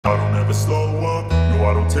never slow up, no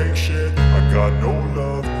I don't take shit. I got no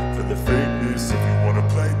love for the fakeness. If you wanna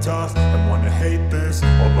play tough and wanna hate this,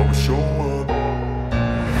 I'll always show up.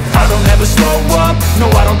 I don't ever slow up,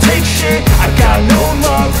 no I don't take shit. I got no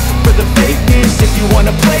love for the fakeness. If you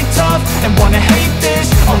wanna play tough and wanna hate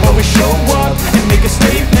this, I'll always show up and make a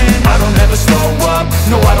statement. I don't ever slow up,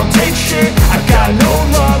 no I don't take shit. I got no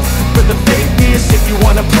love for the fakeness. If you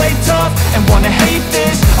wanna play tough and wanna hate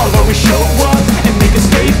this, I'll always show up and make a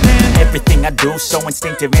statement. Everything I do so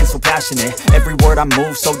instinctive and so passionate. Every word I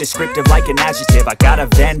move so descriptive like an adjective. I got a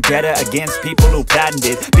vendetta against people who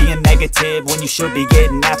patented being negative when you should be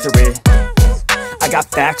getting after it. I got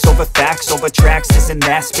facts over tracks, this and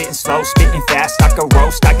that. Spitting slow, spitting fast. I could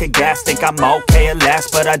roast, I could gas. Think I'm okay at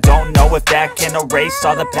last, but I don't know if that can erase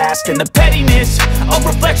all the past. And the pettiness, a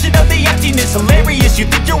reflection of the emptiness. Hilarious, you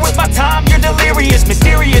think you're worth my time, you're delirious.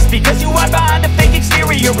 Mysterious, because you hide behind a fake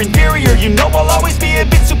exterior. Inferior, you know I'll always be a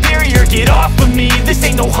bit superior. Get off of me, this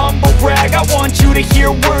ain't no humble brag. I want you to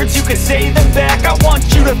hear words, you can say them back. I want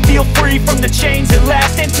you to feel free from the chains at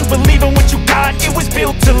last, and to believe in what you got, it was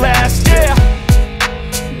built to last, yeah.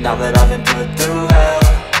 Now that I've been put through hell,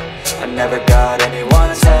 I never got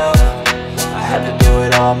anyone's help. I had to do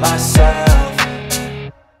it all myself.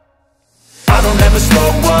 I don't ever slow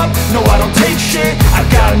up, no I don't take shit. I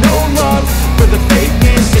got no love for the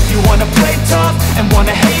fakeness. If you wanna play tough and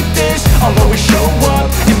wanna hate this, I'll always show